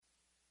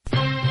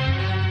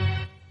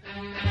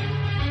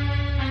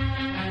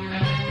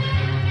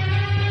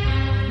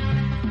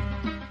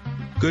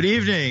Good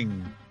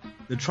evening.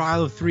 The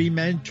trial of three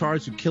men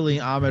charged with killing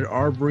Ahmaud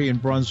Arbery in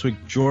Brunswick,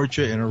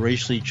 Georgia, in a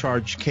racially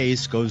charged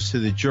case goes to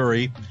the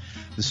jury.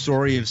 The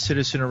story of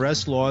citizen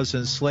arrest laws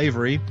and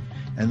slavery,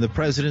 and the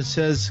president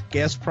says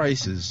gas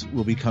prices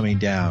will be coming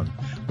down.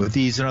 With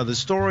these and other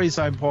stories,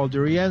 I'm Paul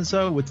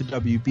Durienza with the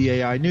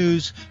WBAI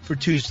News for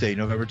Tuesday,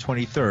 November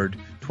 23rd,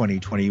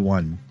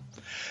 2021.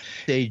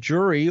 A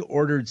jury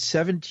ordered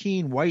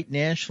 17 white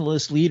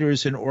nationalist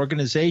leaders and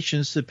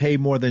organizations to pay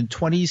more than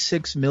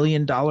 $26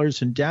 million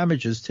in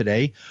damages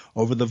today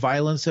over the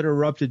violence that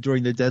erupted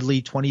during the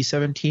deadly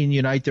 2017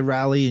 Unite the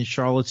Rally in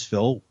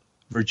Charlottesville,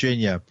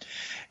 Virginia.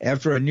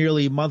 After a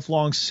nearly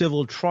month-long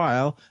civil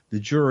trial, the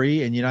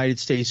jury in United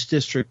States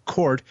District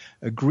Court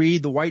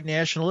agreed the white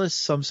nationalists,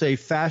 some say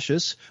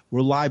fascists,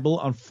 were liable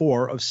on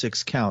 4 of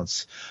 6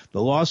 counts.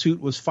 The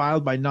lawsuit was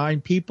filed by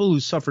 9 people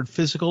who suffered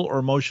physical or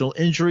emotional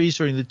injuries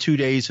during the 2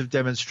 days of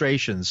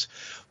demonstrations.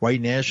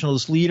 White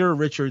nationalist leader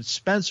Richard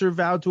Spencer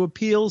vowed to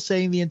appeal,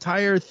 saying the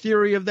entire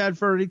theory of that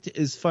verdict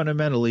is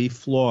fundamentally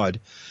flawed.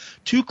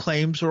 2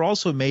 claims were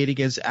also made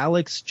against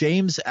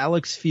James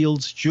Alex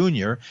Fields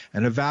Jr.,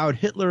 an avowed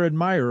Hitler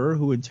admirer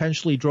who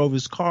intentionally drove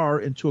his car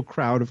into a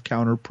crowd of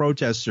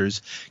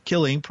counter-protesters,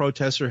 killing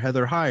protester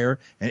Heather Heyer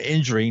and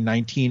injuring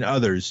 19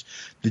 others.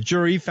 The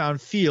jury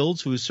found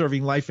Fields, who is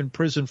serving life in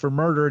prison for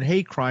murder and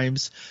hate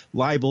crimes,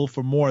 liable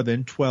for more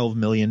than $12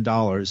 million.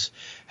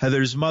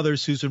 Heather's mother,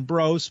 Susan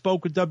Breaux,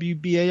 spoke with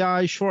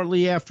WBAI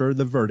shortly after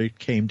the verdict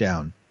came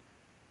down.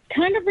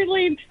 Kind of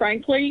relieved,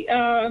 frankly.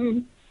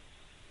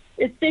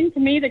 It seemed to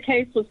me the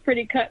case was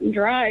pretty cut and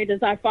dried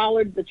as I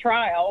followed the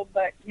trial,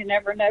 but you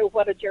never know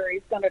what a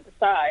jury's going to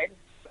decide.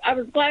 I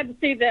was glad to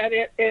see that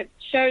it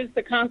shows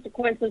the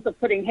consequences of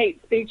putting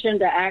hate speech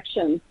into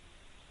action.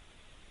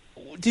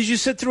 Did you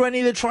sit through any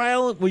of the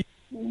trial?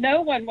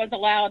 No one was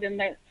allowed in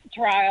the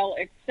trial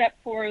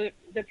except for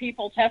the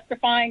people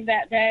testifying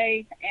that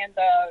day and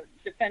the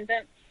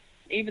defendants.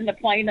 Even the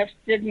plaintiffs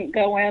didn't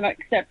go in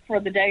except for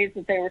the days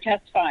that they were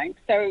testifying.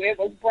 So it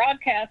was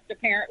broadcast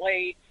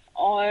apparently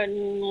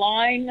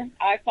online.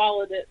 I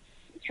followed it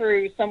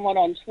through someone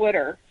on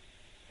Twitter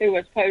who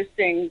was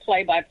posting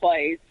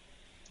play-by-plays,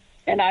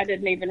 and I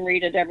didn't even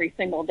read it every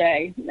single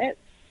day. It's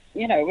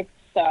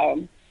a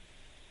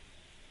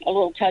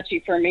little touchy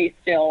for me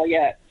still,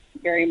 yet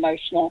very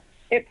emotional.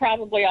 It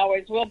probably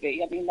always will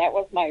be. I mean, that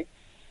was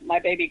my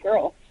baby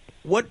girl.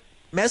 What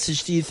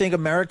message do you think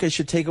America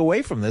should take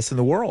away from this in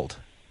the world?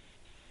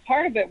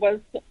 Part of it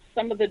was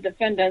some of the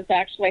defendants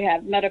actually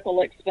have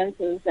medical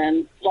expenses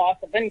and loss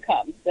of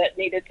income that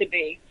needed to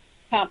be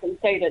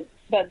compensated.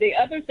 But the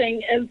other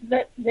thing is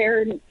that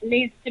there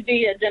needs to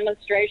be a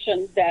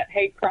demonstration that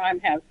hate crime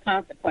has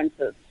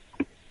consequences.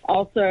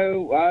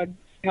 Also,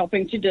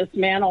 helping to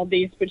dismantle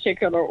these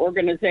particular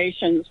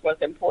organizations was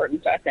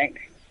important, I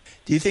think.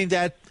 Do you think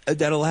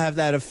that'll have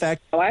that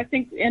effect? I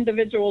think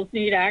individuals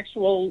need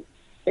actual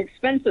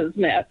expenses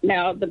met.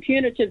 Now, the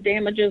punitive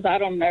damages, I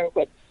don't know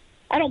what.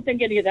 I don't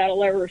think any of that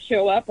will ever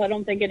show up. I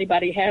don't think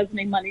anybody has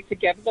any money to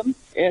give them.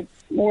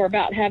 It's more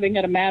about having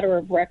it a matter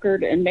of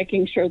record and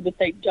making sure that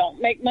they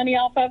don't make money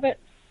off of it.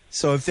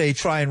 So if they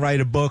try and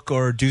write a book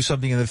or do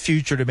something in the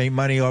future to make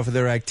money off of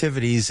their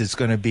activities, it's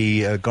going to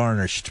be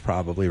garnished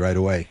probably right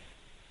away.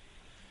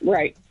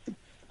 Right.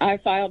 I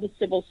filed a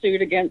civil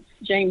suit against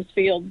James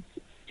Fields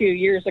a few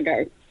years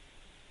ago.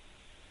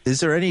 Is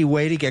there any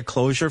way to get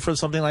closure for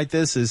something like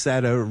this? Is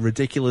that a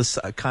ridiculous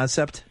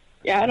concept?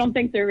 Yeah, I don't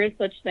think there is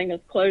such thing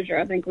as closure.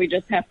 I think we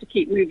just have to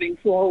keep moving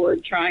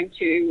forward, trying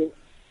to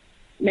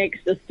make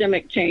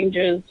systemic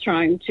changes,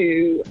 trying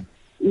to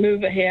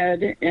move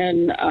ahead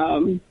in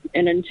an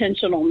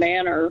intentional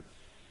manner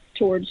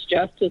towards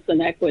justice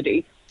and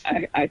equity.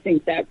 I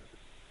think that's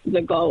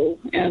the goal.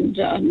 And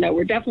no,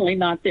 we're definitely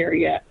not there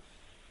yet.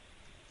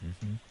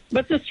 Mm-hmm.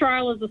 But this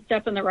trial is a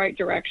step in the right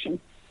direction.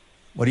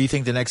 What do you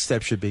think the next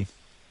step should be?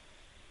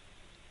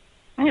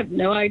 I have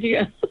no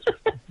idea.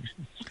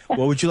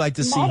 What would you like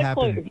to see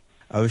happen?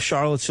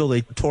 Charlottesville,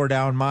 they tore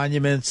down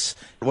monuments.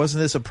 Wasn't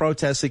this a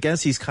protest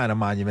against these kind of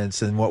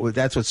monuments? And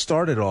that's what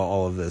started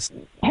all of this.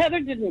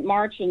 Heather didn't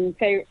march and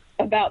say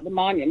about the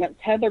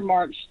monuments. Heather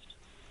marched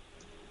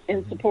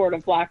in support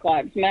of Black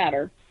Lives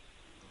Matter.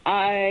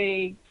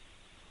 I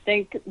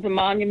think the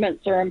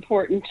monuments are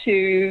important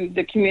to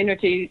the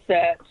communities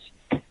that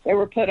they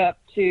were put up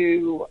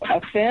to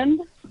offend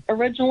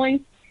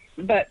originally,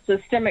 but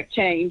systemic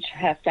change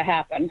has to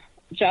happen.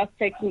 Just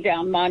taking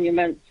down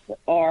monuments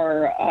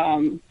or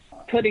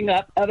putting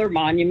up other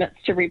monuments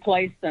to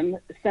replace them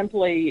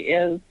simply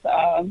is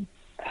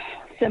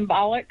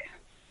symbolic,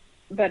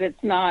 but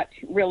it's not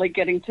really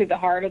getting to the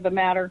heart of the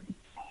matter,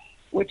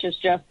 which is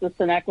justice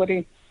and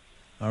equity.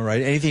 All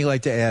right. Anything you'd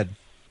like to add?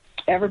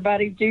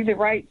 Everybody do the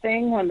right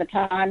thing when the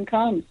time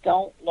comes.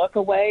 Don't look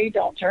away.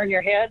 Don't turn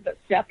your head, but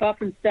step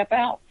up and step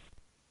out.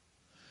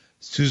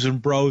 Susan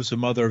Breaux, the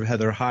mother of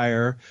Heather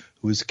Heyer,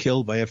 who was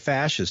killed by a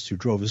fascist who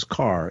drove his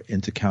car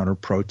into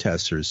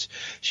counter-protesters.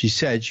 She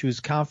said she was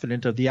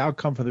confident of the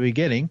outcome from the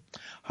beginning.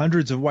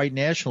 Hundreds of white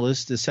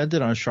nationalists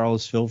descended on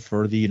Charlottesville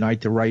for the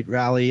Unite the Right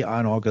rally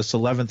on August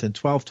 11th and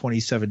 12th,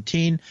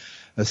 2017,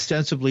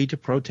 ostensibly to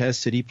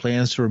protest city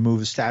plans to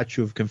remove a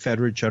statue of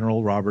Confederate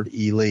General Robert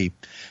E. Lee.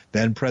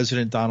 Then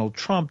President Donald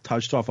Trump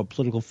touched off a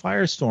political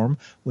firestorm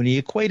when he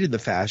equated the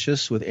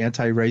fascists with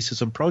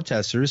anti-racism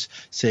protesters,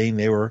 saying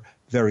they were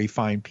very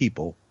fine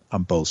people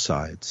on both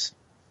sides.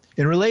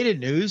 In related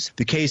news,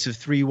 the case of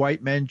 3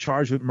 white men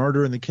charged with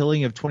murder and the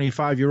killing of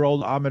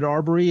 25-year-old Ahmaud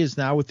Arbery is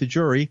now with the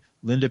jury.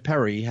 Linda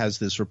Perry has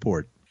this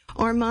report.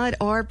 Ahmaud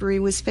Arbery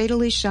was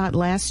fatally shot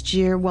last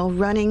year while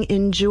running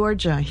in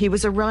Georgia. He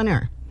was a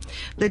runner.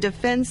 The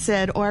defense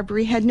said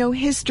Arbery had no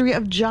history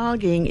of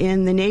jogging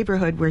in the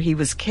neighborhood where he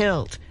was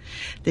killed.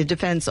 The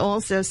defense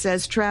also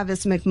says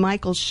Travis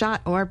McMichael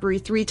shot Arbery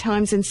 3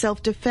 times in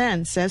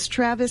self-defense as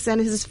Travis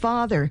and his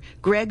father,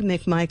 Greg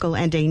McMichael,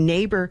 and a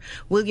neighbor,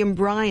 William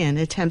Bryan,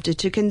 attempted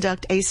to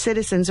conduct a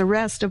citizen's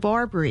arrest of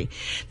Arbery.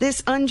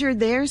 This under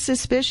their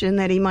suspicion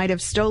that he might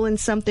have stolen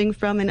something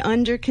from an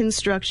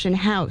under-construction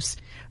house.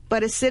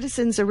 But a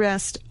citizen's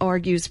arrest,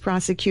 argues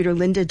prosecutor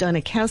Linda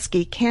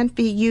Dunikowski, can't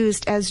be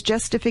used as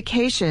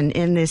justification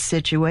in this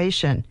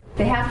situation.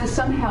 They have to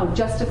somehow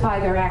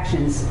justify their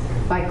actions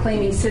by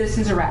claiming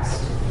citizen's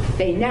arrest.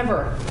 They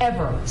never,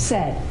 ever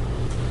said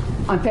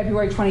on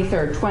February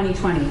 23rd,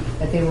 2020,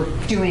 that they were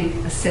doing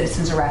a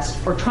citizen's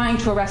arrest or trying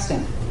to arrest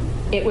him.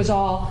 It was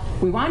all,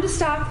 we wanted to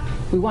stop,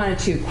 we wanted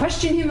to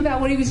question him about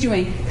what he was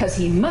doing because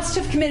he must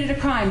have committed a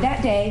crime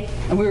that day,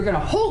 and we were going to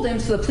hold him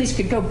so the police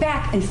could go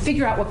back and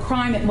figure out what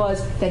crime it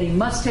was that he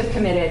must have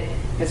committed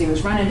because he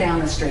was running down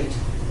the street.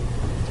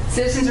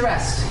 Citizen's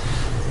arrest.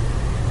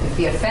 If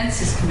the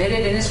offense is committed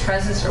in his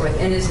presence or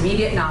within his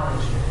immediate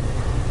knowledge.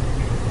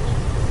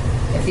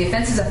 If the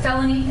offense is a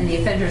felony and the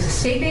offender is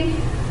escaping,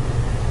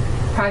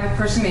 a private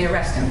person may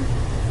arrest him.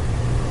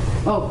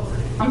 Oh,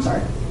 I'm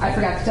sorry, I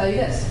forgot to tell you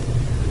this.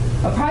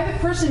 A private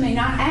person may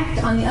not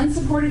act on the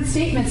unsupported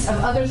statements of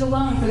others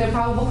alone for their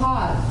probable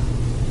cause.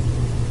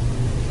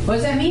 What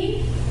does that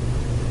mean?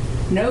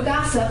 No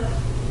gossip,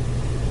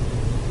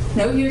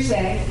 no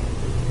hearsay,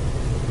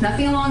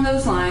 nothing along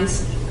those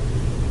lines.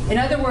 In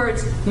other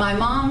words, my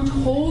mom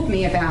told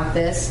me about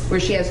this,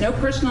 where she has no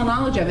personal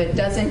knowledge of it,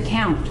 doesn't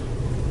count.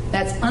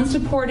 That's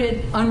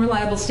unsupported,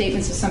 unreliable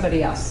statements of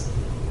somebody else.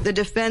 The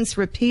defense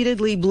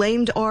repeatedly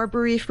blamed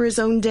Arbery for his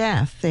own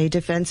death. A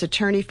defense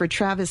attorney for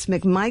Travis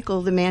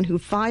McMichael, the man who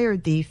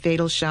fired the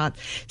fatal shot,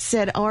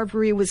 said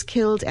Arbery was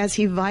killed as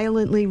he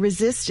violently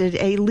resisted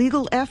a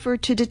legal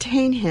effort to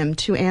detain him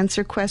to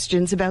answer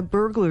questions about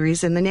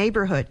burglaries in the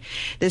neighborhood.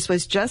 This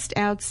was just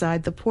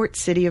outside the port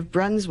city of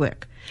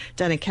Brunswick.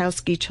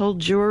 Dunikowski told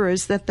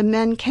jurors that the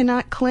men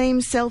cannot claim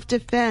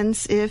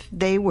self-defense if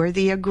they were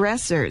the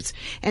aggressors,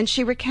 and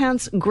she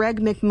recounts Greg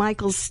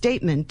McMichael's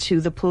statement to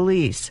the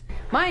police.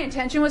 My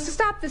intention was to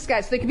stop this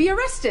guy so they could be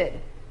arrested.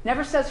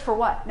 Never says for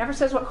what. Never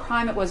says what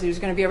crime it was he was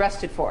going to be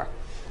arrested for.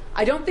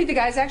 I don't think the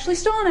guy's actually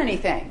stolen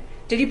anything.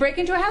 Did he break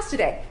into a house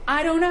today?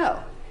 I don't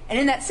know. And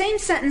in that same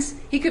sentence,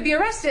 he could be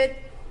arrested,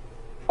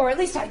 or at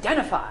least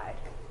identified.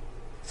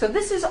 So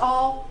this is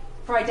all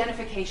for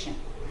identification.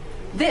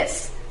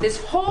 This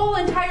whole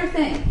entire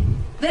thing,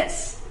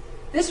 this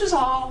was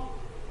all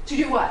to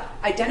do what?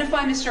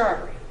 Identify Mr.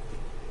 Arbery.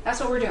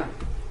 That's what we're doing.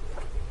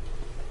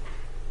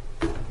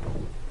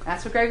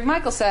 That's what Greg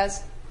McMichael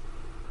says.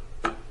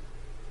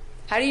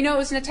 How do you know it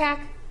was an attack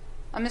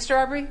on Mr.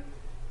 Arbery?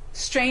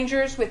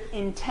 Strangers with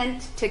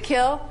intent to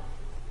kill?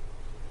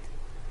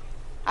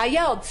 I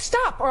yelled,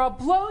 "Stop or I'll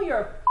blow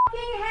your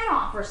fucking head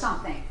off," or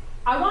something.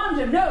 I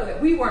wanted to know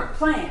that we weren't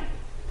playing.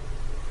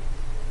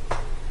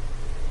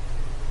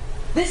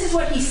 This is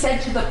what he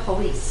said to the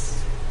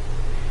police.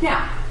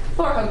 Now,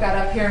 Borgo got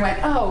up here and went,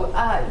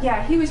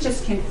 yeah, he was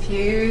just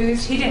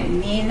confused. He didn't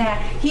mean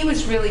that. He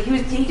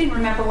didn't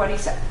remember what he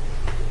said.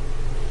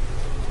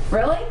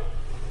 Really?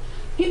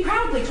 He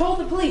proudly told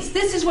the police,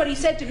 this is what he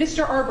said to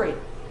Mr. Arbery.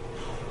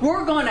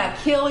 We're going to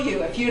kill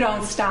you if you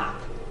don't stop.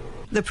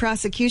 The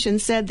prosecution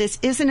said this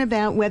isn't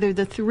about whether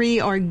the 3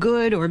 are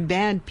good or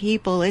bad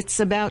people. It's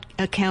about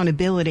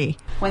accountability.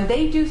 When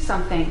they do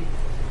something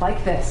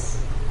like this,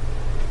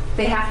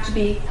 they have to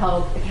be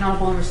held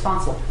accountable and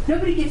responsible.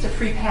 Nobody gets a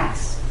free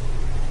pass.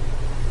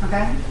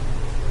 Okay?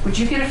 Would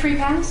you get a free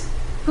pass?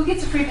 Who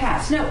gets a free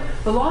pass? No.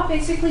 The law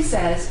basically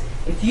says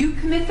if you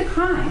commit the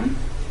crime,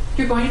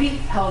 you're going to be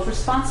held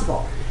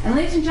responsible. And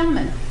ladies and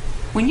gentlemen,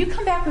 when you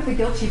come back with a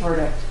guilty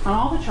verdict on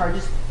all the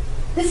charges,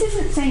 this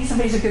isn't saying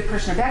somebody's a good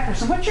person or bad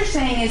person. What you're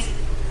saying is,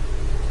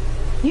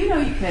 you know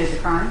you committed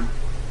the crime.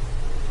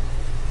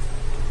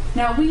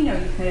 Now we know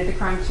you committed the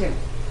crime too.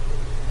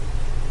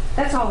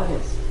 That's all it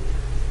is.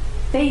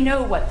 They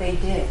know what they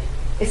did.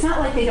 It's not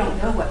like they don't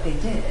know what they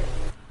did.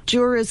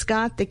 Jurors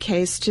got the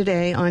case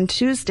today on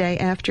Tuesday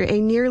after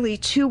a nearly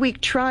 2-week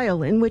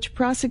trial in which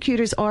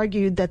prosecutors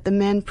argued that the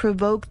men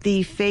provoked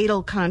the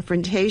fatal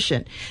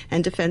confrontation,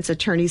 and defense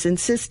attorneys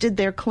insisted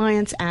their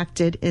clients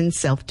acted in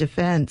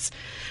self-defense.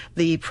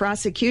 The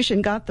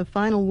prosecution got the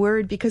final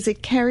word because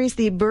it carries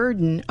the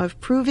burden of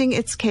proving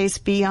its case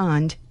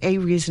beyond a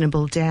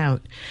reasonable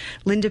doubt.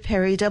 Linda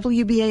Perry,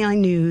 WBAI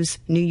News,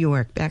 New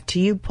York. Back to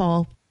you,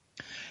 Paul.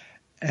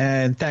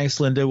 And thanks,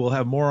 Linda. We'll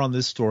have more on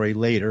this story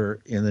later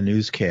in the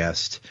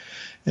newscast.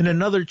 And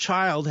another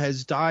child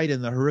has died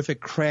in the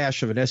horrific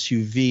crash of an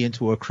SUV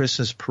into a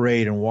Christmas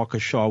parade in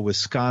Waukesha,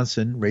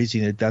 Wisconsin,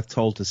 raising the death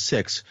toll to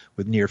 6,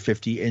 with near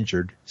 50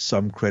 injured,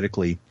 some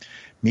critically.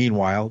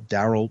 Meanwhile,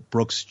 Darrell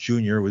Brooks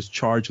Jr. was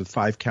charged with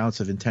 5 counts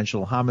of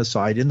intentional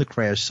homicide in the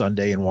crash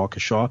Sunday in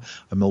Waukesha,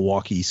 a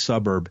Milwaukee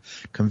suburb.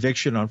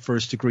 Conviction on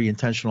first-degree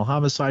intentional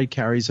homicide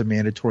carries a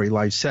mandatory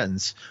life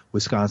sentence,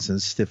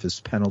 Wisconsin's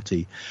stiffest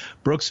penalty.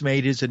 Brooks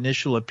made his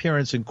initial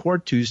appearance in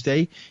court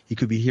Tuesday. He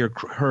could be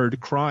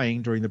heard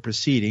crying during the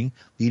proceeding,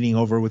 leaning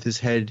over with his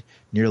head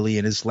nearly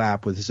in his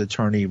lap with his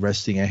attorney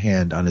resting a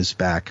hand on his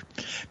back.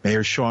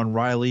 Mayor Sean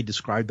Riley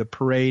described the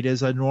parade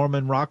as a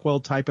Norman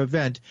Rockwell-type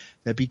event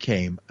that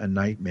became a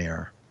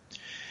nightmare.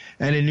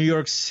 And in New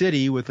York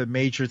City, with a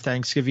major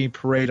Thanksgiving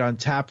parade on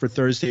tap for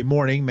Thursday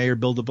morning, Mayor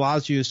Bill de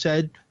Blasio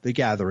said the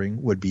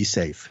gathering would be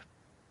safe.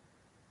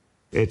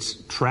 It's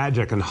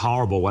tragic and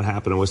horrible what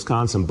happened in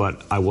Wisconsin,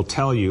 but I will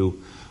tell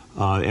you,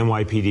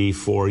 NYPD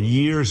for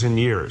years and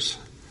years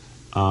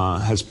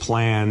has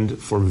planned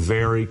for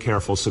very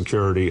careful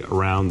security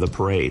around the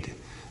parade.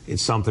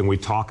 It's something we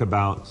talk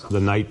about the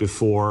night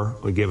before.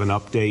 We give an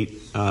update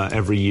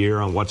every year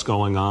on what's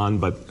going on,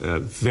 but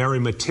very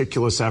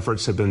meticulous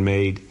efforts have been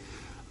made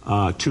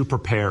to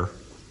prepare.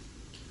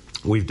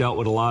 We've dealt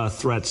with a lot of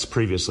threats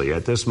previously.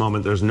 At this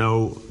moment, there's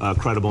no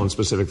credible and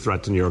specific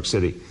threat to New York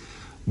City.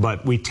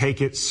 But we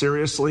take it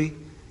seriously,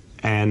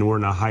 and we're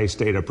in a high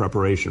state of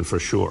preparation for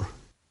sure.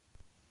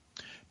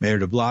 Mayor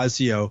de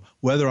Blasio,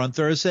 weather on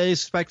Thursday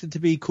is expected to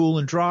be cool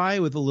and dry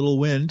with a little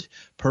wind,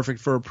 perfect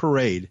for a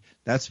parade.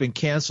 That's been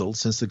canceled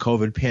since the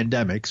COVID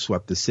pandemic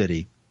swept the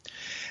city.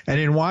 And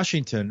in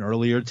Washington,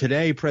 earlier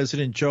today,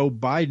 President Joe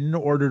Biden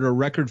ordered a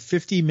record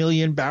 50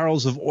 million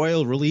barrels of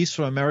oil released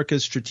from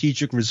America's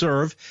strategic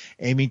reserve,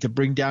 aiming to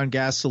bring down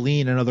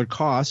gasoline and other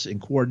costs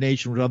in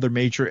coordination with other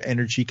major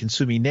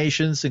energy-consuming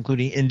nations,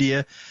 including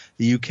India,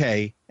 the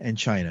UK, and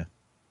China.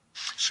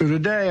 So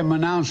today I'm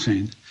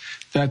announcing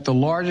that the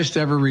largest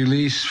ever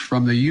release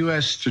from the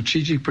U.S.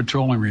 Strategic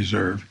Petroleum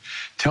Reserve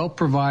to help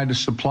provide the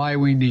supply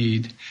we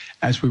need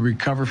as we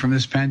recover from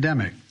this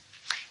pandemic.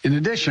 In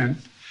addition,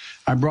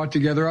 I brought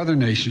together other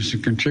nations to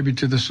contribute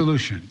to the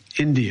solution.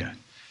 India,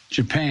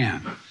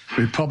 Japan,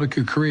 the Republic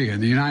of Korea,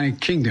 and the United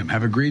Kingdom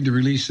have agreed to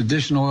release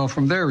additional oil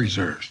from their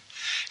reserves,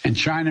 and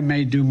China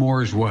may do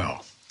more as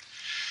well.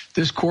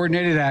 This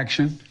coordinated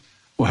action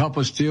will help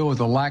us deal with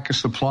the lack of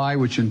supply,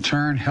 which in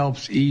turn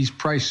helps ease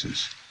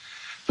prices.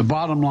 The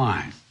bottom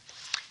line,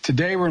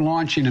 today we're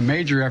launching a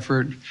major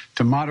effort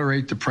to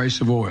moderate the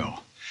price of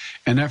oil,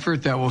 an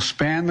effort that will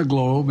span the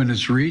globe in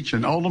its reach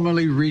and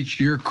ultimately reach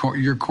your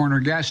corner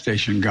gas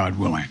station, God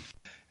willing.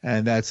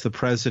 And that's the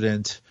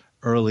president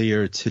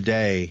earlier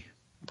today.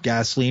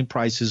 Gasoline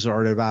prices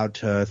are at about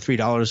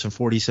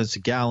 $3.40 a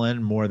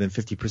gallon, more than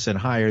 50%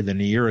 higher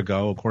than a year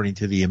ago, according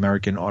to the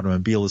American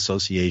Automobile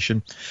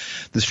Association.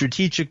 The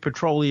Strategic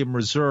Petroleum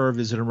Reserve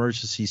is an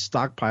emergency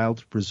stockpile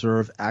to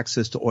preserve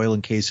access to oil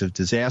in case of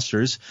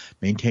disasters.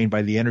 Maintained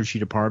by the Energy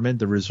Department,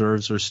 the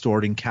reserves are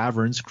stored in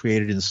caverns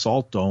created in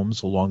salt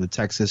domes along the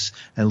Texas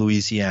and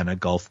Louisiana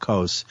Gulf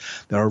Coast.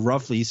 There are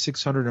roughly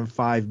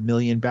 605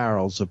 million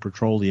barrels of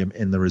petroleum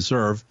in the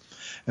reserve.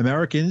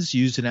 Americans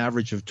used an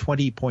average of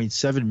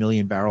 20.7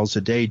 million barrels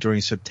a day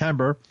during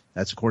September.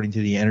 That's according to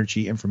the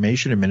Energy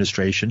Information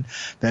Administration.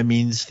 That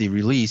means the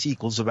release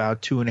equals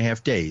about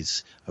 2.5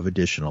 days of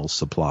additional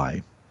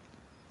supply.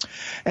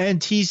 And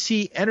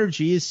TC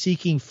Energy is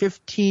seeking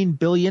 $15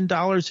 billion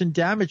in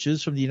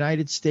damages from the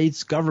United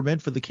States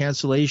government for the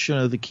cancellation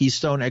of the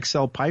Keystone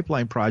XL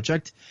pipeline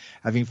project,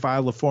 having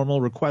filed a formal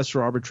request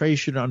for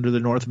arbitration under the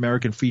North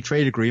American Free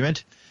Trade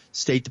Agreement.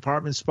 State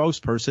Department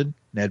spokesperson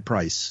Ned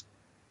Price.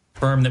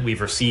 Firm that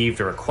we've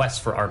received a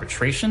request for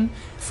arbitration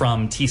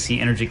from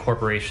TC Energy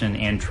Corporation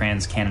and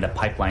TransCanada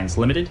Pipelines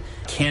Limited.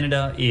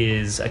 Canada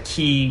is a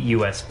key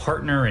U.S.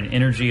 partner in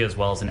energy as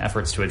well as in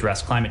efforts to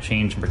address climate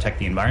change and protect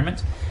the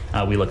environment.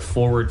 We look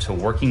forward to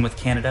working with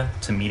Canada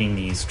to meeting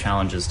these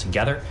challenges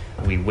together.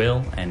 We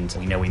will, and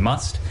we know we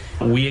must.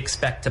 We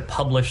expect to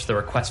publish the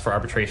request for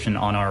arbitration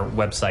on our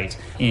website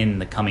in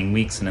the coming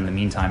weeks, and in the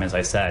meantime, as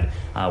I said,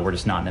 we're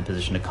just not in a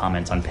position to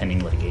comment on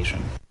pending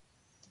litigation.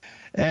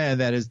 And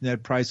that is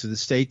net price of the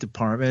State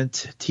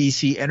Department.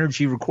 TC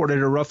Energy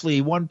recorded a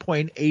roughly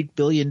 $1.8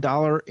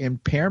 billion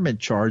impairment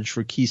charge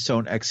for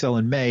Keystone XL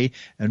in May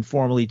and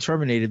formally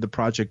terminated the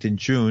project in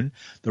June.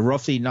 The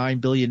roughly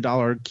 $9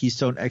 billion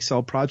Keystone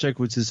XL project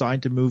was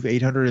designed to move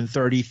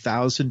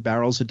 830,000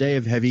 barrels a day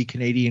of heavy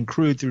Canadian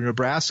crude through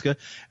Nebraska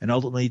and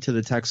ultimately to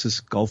the Texas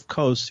Gulf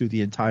Coast through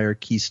the entire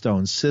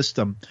Keystone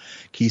system.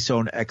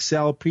 Keystone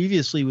XL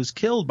previously was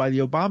killed by the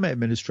Obama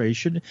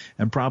administration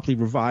and promptly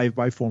revived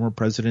by former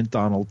President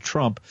Donald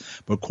Trump.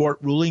 But court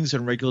rulings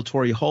and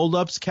regulatory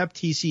holdups kept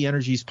TC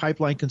Energy's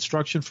pipeline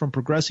construction from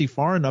progressing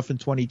far enough in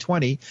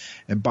 2020,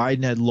 and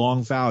Biden had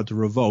long vowed to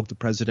revoke the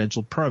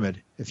presidential permit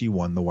if he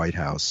won the White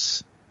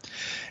House.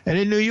 And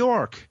in New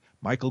York,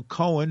 Michael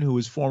Cohen, who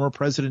was former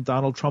President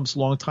Donald Trump's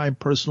longtime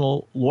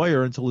personal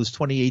lawyer until his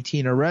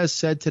 2018 arrest,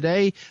 said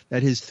today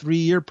that his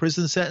 3-year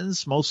prison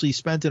sentence, mostly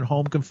spent in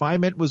home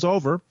confinement, was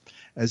over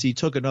as he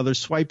took another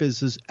swipe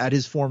at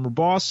his former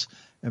boss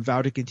and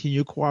vowed to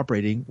continue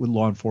cooperating with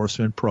law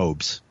enforcement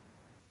probes.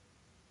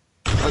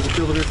 How's it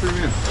feel to be free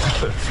man?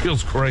 It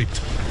feels great.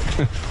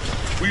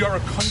 We are a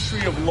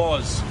country of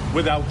laws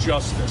without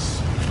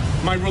justice.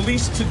 My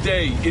release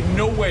today in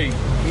no way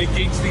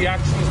negates the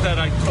actions that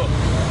I took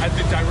at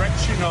the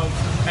direction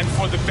of and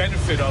for the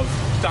benefit of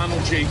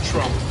Donald J.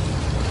 Trump.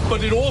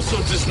 But it also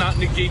does not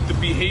negate the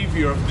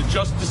behavior of the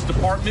Justice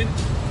Department,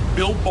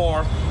 Bill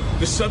Barr,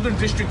 the Southern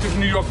District of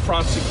New York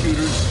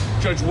prosecutors,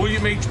 Judge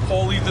William H.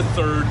 Pauley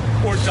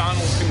III, or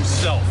Donald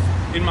himself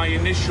in my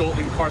initial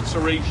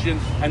incarceration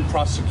and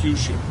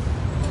prosecution.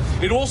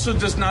 It also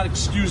does not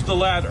excuse the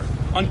latter,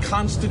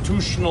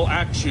 unconstitutional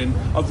action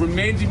of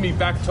remanding me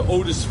back to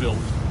Otisville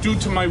due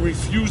to my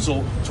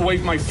refusal to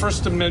waive my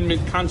First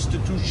Amendment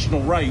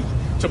constitutional right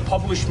to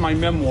publish my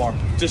memoir,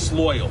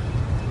 Disloyal.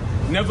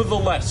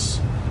 Nevertheless,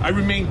 I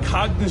remain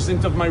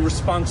cognizant of my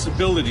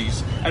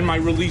responsibilities and my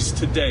release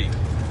today.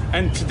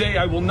 And today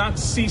I will not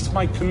cease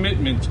my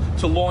commitment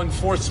to law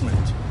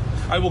enforcement.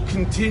 I will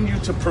continue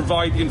to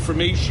provide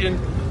information,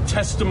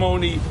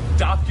 testimony,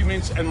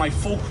 documents, and my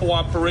full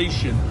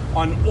cooperation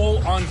on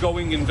all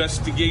ongoing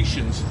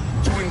investigations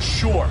to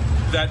ensure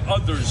that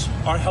others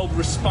are held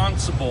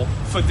responsible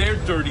for their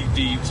dirty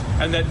deeds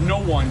and that no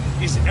one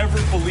is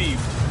ever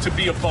believed to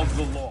be above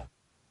the law.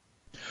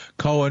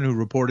 Cohen, who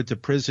reported to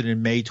prison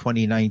in May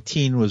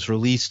 2019, was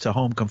released to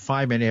home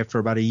confinement after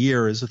about a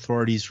year as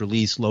authorities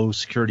released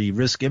low-security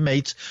risk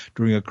inmates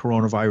during a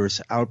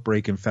coronavirus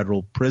outbreak in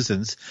federal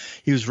prisons.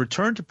 He was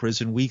returned to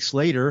prison weeks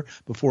later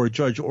before a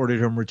judge ordered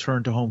him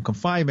returned to home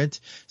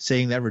confinement,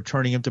 saying that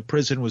returning him to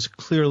prison was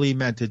clearly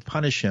meant to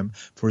punish him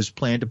for his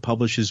plan to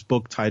publish his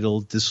book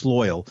titled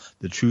Disloyal,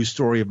 the true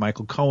story of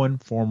Michael Cohen,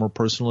 former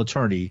personal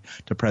attorney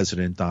to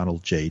President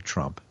Donald J.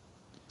 Trump.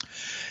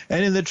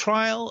 And in the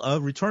trial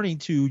of returning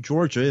to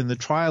Georgia, in the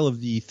trial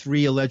of the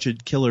 3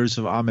 alleged killers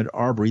of Ahmaud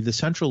Arbery, the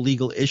central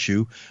legal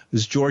issue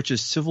was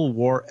Georgia's Civil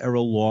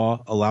War-era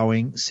law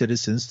allowing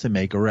citizens to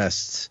make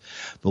arrests.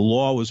 The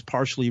law was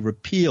partially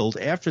repealed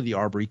after the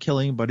Arbery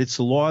killing, but it's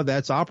a law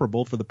that's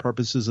operable for the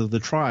purposes of the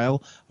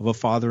trial of a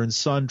father and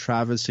son,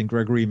 Travis and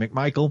Gregory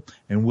McMichael,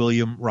 and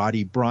William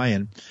Roddy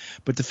Bryan.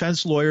 But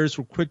defense lawyers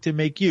were quick to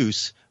make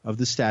use of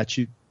the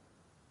statute.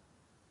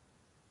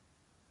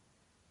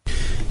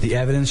 The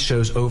evidence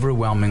shows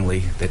overwhelmingly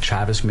that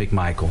Travis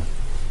McMichael,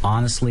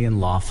 honestly and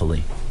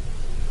lawfully,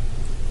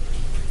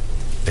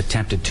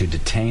 attempted to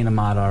detain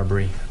Ahmaud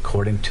Arbery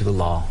according to the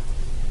law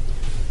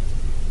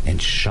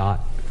and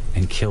shot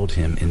and killed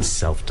him in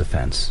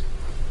self-defense.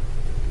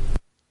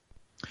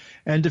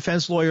 And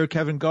defense lawyer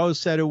Kevin Goes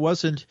said it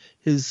wasn't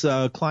his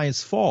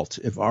client's fault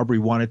if Arbery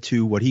wanted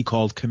to, what he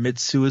called, commit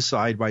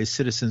suicide by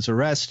citizen's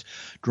arrest,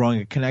 drawing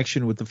a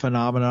connection with the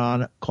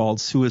phenomenon called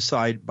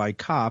suicide by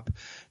cop.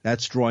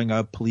 That's drawing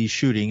up police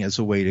shooting as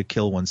a way to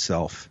kill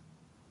oneself.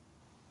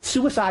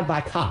 Suicide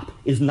by cop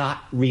is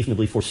not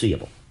reasonably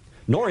foreseeable,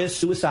 nor is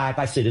suicide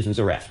by citizen's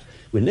arrest.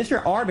 When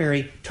Mr.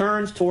 Arbery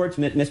turns towards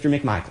Mr.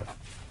 McMichael,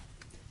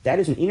 that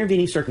is an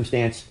intervening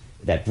circumstance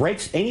that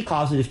breaks any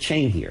causative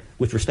chain here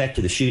with respect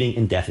to the shooting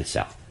and death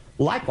itself.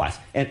 Likewise,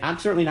 and I'm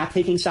certainly not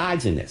taking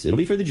sides in this. It'll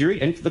be for the jury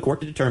and for the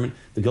court to determine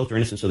the guilt or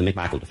innocence of the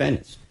McMichael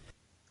defendants.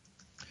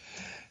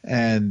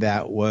 And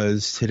that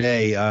was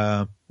today,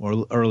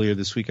 or earlier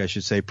this week, I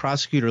should say.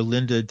 Prosecutor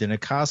Linda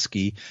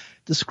Dinokoski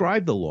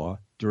described the law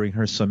during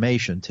her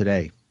summation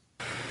today.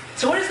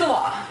 So what is the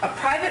law? A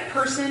private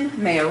person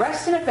may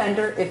arrest an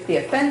offender if the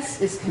offense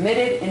is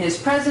committed in his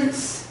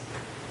presence.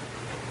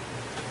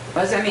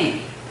 What does that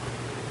mean?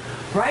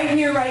 Right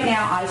here, right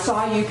now, I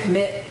saw you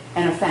commit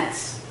an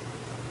offense.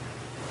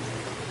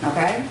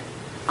 Okay?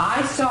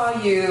 I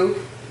saw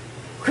you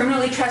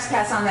criminally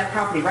trespass on that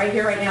property right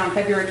here, right now, on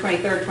February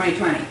 23rd,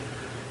 2020.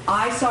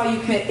 I saw you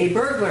commit a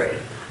burglary.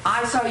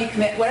 I saw you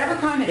commit whatever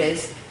crime it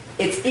is.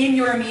 It's in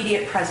your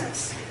immediate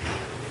presence.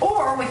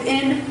 Or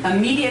within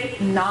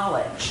immediate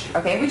knowledge.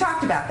 Okay, we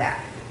talked about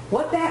that.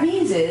 What that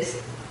means is,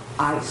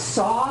 I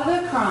saw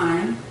the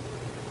crime.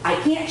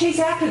 I can't chase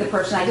after the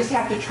person. I just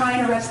have to try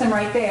and arrest them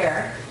right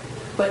there.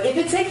 But if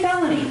it's a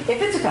felony,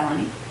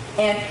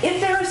 and if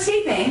they're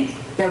escaping,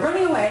 They're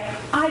running away.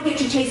 I get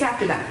to chase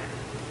after them.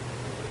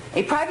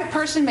 A private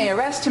person may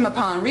arrest him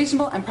upon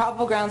reasonable and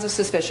probable grounds of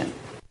suspicion.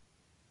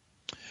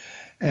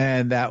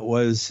 And that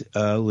was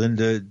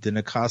Linda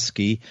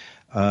Dinokoski,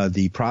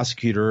 the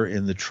prosecutor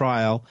in the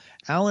trial.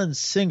 Alan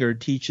Singer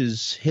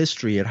teaches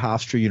history at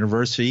Hofstra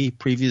University,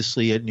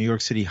 previously at New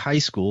York City high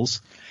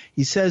schools.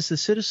 He says the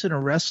citizen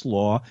arrest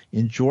law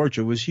in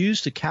Georgia was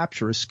used to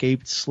capture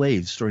escaped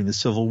slaves during the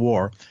Civil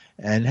War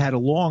and had a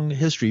long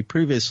history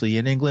previously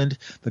in England,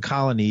 the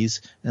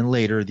colonies, and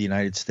later the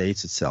United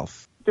States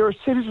itself. There are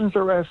citizens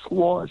arrest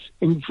laws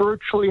in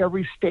virtually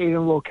every state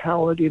and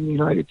locality in the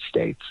United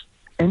States,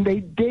 and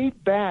they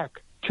date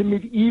back to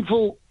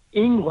medieval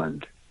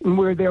England,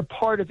 where they're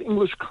part of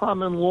English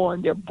common law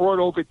and they're brought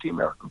over to the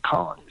American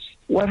colonies.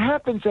 What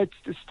happens that's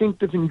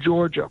distinctive in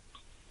Georgia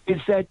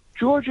is that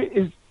Georgia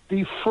is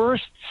the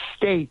first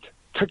state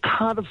to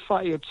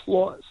codify its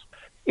laws.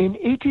 In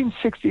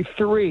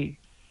 1863,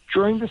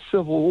 during the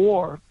Civil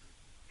War,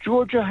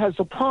 Georgia has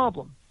a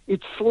problem.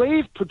 Its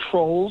slave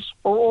patrols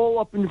are all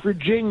up in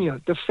Virginia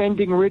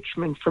defending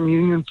Richmond from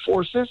Union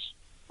forces.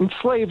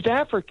 Enslaved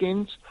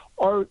Africans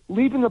are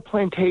leaving the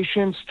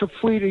plantations to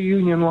flee to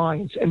Union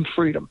lines and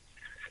freedom.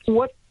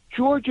 What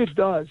Georgia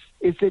does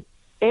is it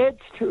adds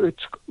to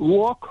its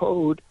law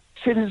code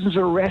citizens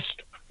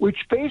arrest, which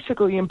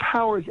basically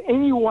empowers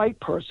any white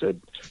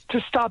person to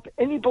stop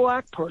any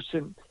black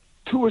person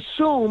to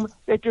assume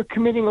that they're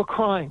committing a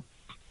crime.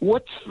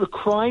 What's the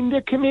crime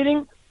they're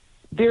committing?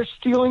 They're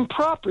stealing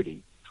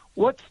property.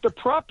 What's the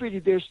property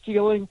they're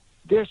stealing?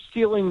 They're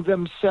stealing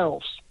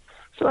themselves.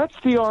 So that's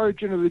the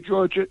origin of the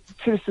Georgia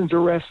citizens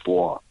arrest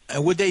law.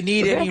 And would they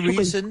need any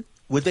reason?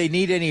 Would they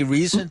need any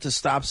reason to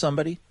stop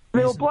somebody?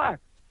 They were black.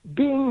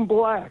 Being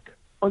black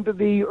under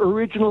the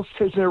original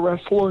citizen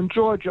arrest law in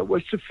Georgia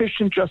was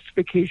sufficient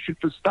justification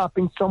for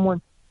stopping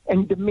someone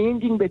and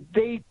demanding that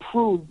they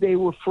prove they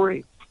were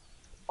free.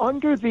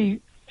 Under the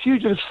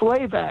Fugitive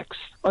Slave Acts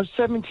of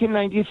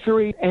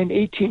 1793 and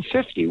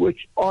 1850,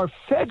 which are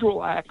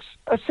federal acts,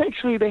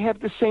 essentially they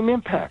have the same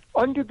impact.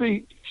 Under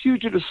the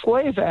Fugitive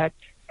Slave Act,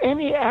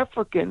 any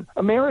African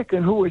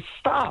American who is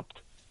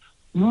stopped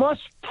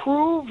must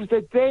prove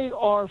that they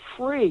are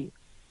free.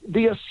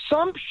 The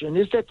assumption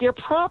is that they're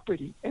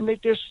property and that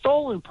they're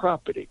stolen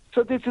property.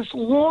 So there's this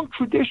long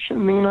tradition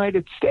in the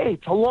United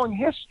States, a long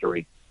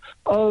history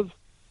of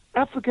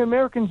African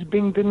Americans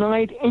being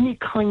denied any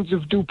kinds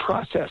of due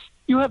process.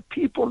 You have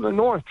people in the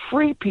North,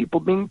 free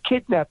people, being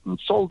kidnapped and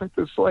sold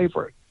into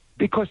slavery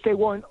because they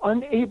were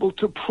unable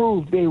to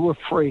prove they were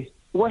free.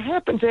 What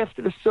happens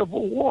after the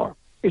Civil War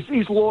is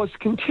these laws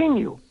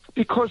continue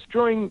because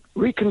during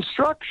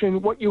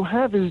Reconstruction, what you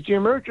have is the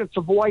emergence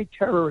of white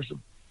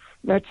terrorism.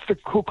 That's the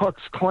Ku Klux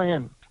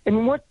Klan.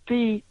 And what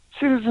the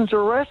citizens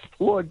arrest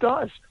law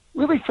does,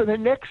 really for the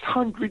next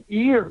 100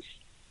 years,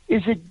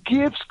 is it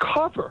gives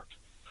cover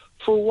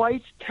for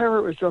white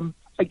terrorism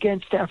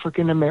against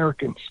African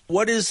Americans.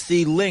 What is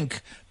the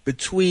link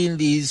between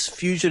these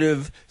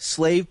fugitive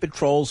slave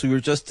patrols we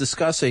were just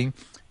discussing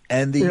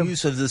and the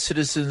use of the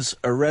citizens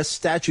arrest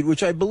statute,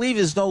 which I believe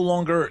is no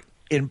longer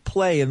in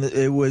play, and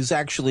it was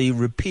actually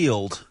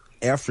repealed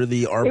after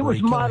the Arbery It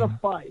was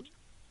modified.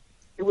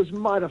 It was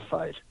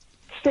modified.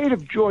 The state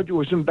of Georgia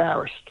was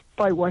embarrassed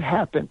by what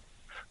happened,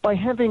 by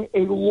having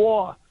a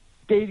law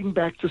dating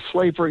back to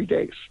slavery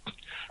days.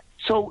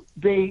 So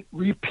they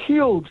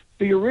repealed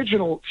the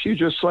original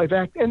Fugitive Slave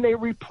Act and they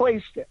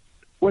replaced it.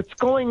 What's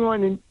going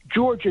on in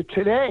Georgia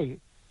today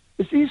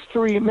is these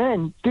three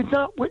men did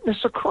not witness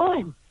a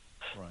crime.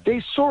 Right.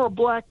 They saw a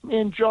black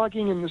man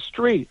jogging in the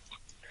street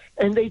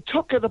and they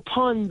took it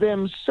upon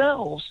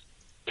themselves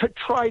to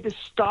try to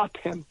stop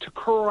him, to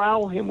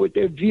corral him with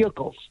their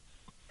vehicles.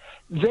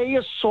 They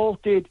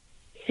assaulted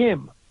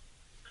him.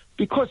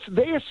 Because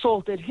they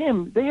assaulted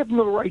him, they have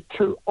no right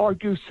to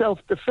argue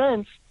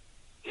self-defense.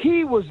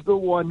 He was the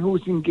one who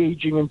was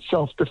engaging in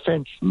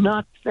self-defense,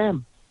 not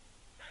them.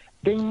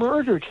 They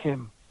murdered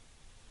him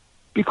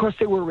because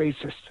they were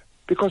racist,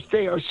 because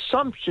their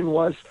assumption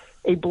was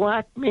a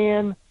black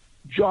man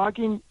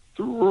jogging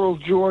through rural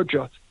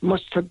Georgia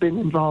must have been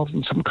involved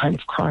in some kind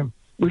of crime,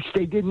 which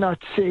they did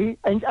not see,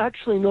 and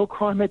actually no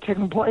crime had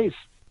taken place.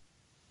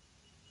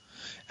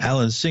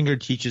 Alan Singer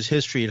teaches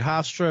history at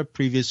Hofstra,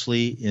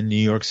 previously in New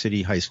York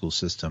City high school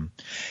system.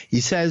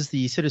 He says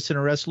the citizen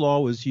arrest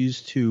law was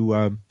used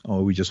to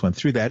we just went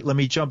through that. Let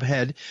me jump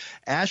ahead.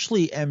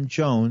 Ashley M.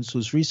 Jones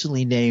was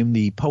recently named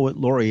the Poet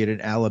Laureate in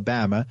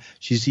Alabama.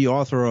 She's the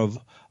author of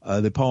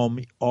the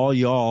poem All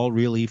Y'all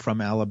Really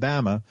from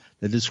Alabama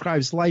that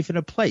describes life in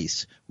a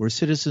place where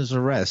citizen's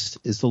arrest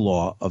is the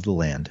law of the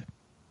land.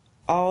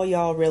 All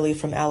y'all really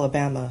from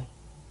Alabama.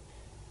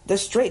 The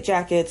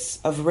straitjackets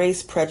of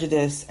race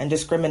prejudice and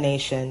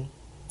discrimination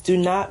do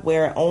not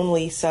wear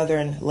only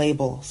Southern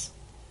labels.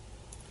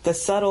 The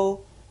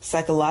subtle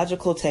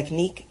psychological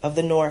technique of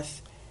the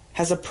North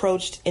has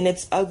approached in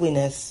its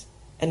ugliness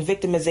and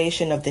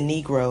victimization of the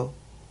Negro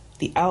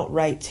the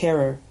outright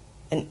terror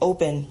and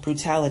open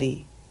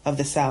brutality of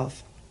the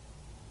South.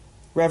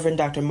 Reverend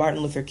Dr.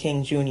 Martin Luther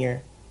King,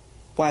 Jr.,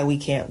 Why We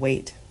Can't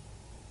Wait.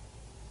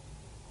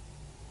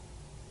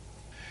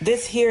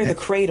 This here the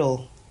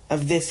cradle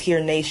of this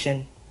here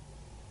nation.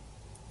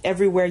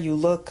 Everywhere you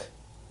look,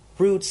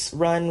 roots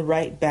run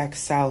right back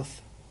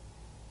south.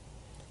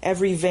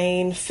 Every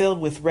vein filled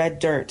with red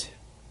dirt,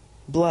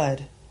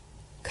 blood,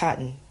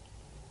 cotton.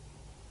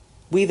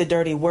 We the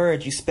dirty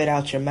word you spit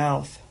out your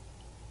mouth.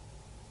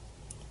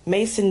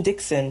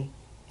 Mason-Dixon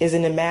is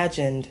an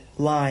imagined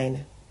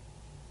line.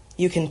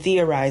 You can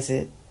theorize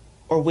it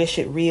or wish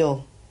it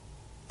real,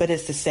 but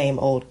it's the same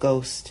old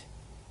ghost.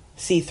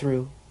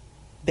 See-through,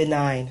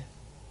 benign.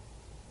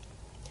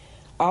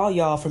 All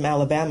y'all from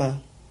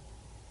Alabama.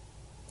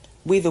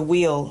 We the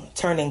wheel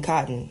turning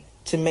cotton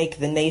to make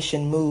the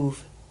nation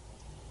move.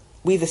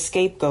 We the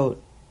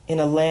scapegoat in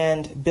a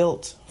land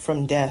built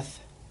from death.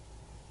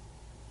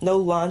 No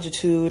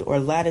longitude or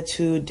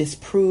latitude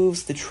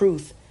disproves the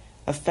truth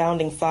of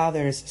Founding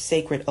Fathers'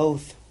 sacred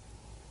oath.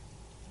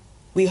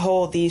 We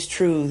hold these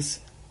truths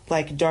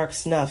like dark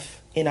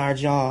snuff in our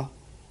jaw.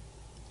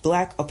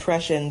 Black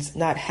oppression's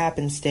not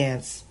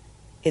happenstance,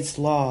 it's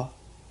law.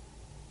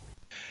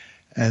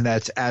 And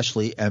that's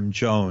Ashley M.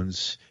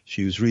 Jones.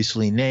 She was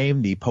recently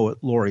named the Poet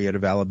Laureate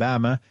of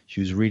Alabama.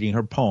 She was reading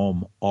her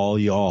poem, All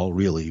Y'all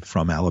Really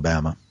from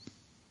Alabama.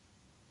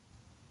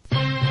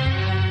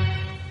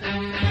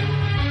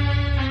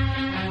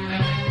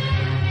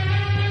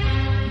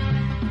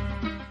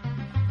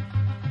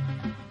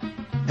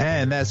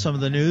 And that's some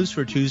of the news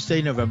for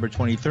Tuesday, November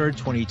 23rd,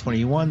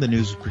 2021. The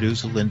news was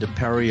produced with Linda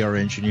Perry. Our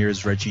engineer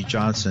is Reggie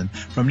Johnson.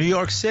 From New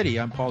York City,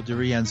 I'm Paul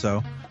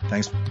DiRienzo.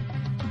 Thanks.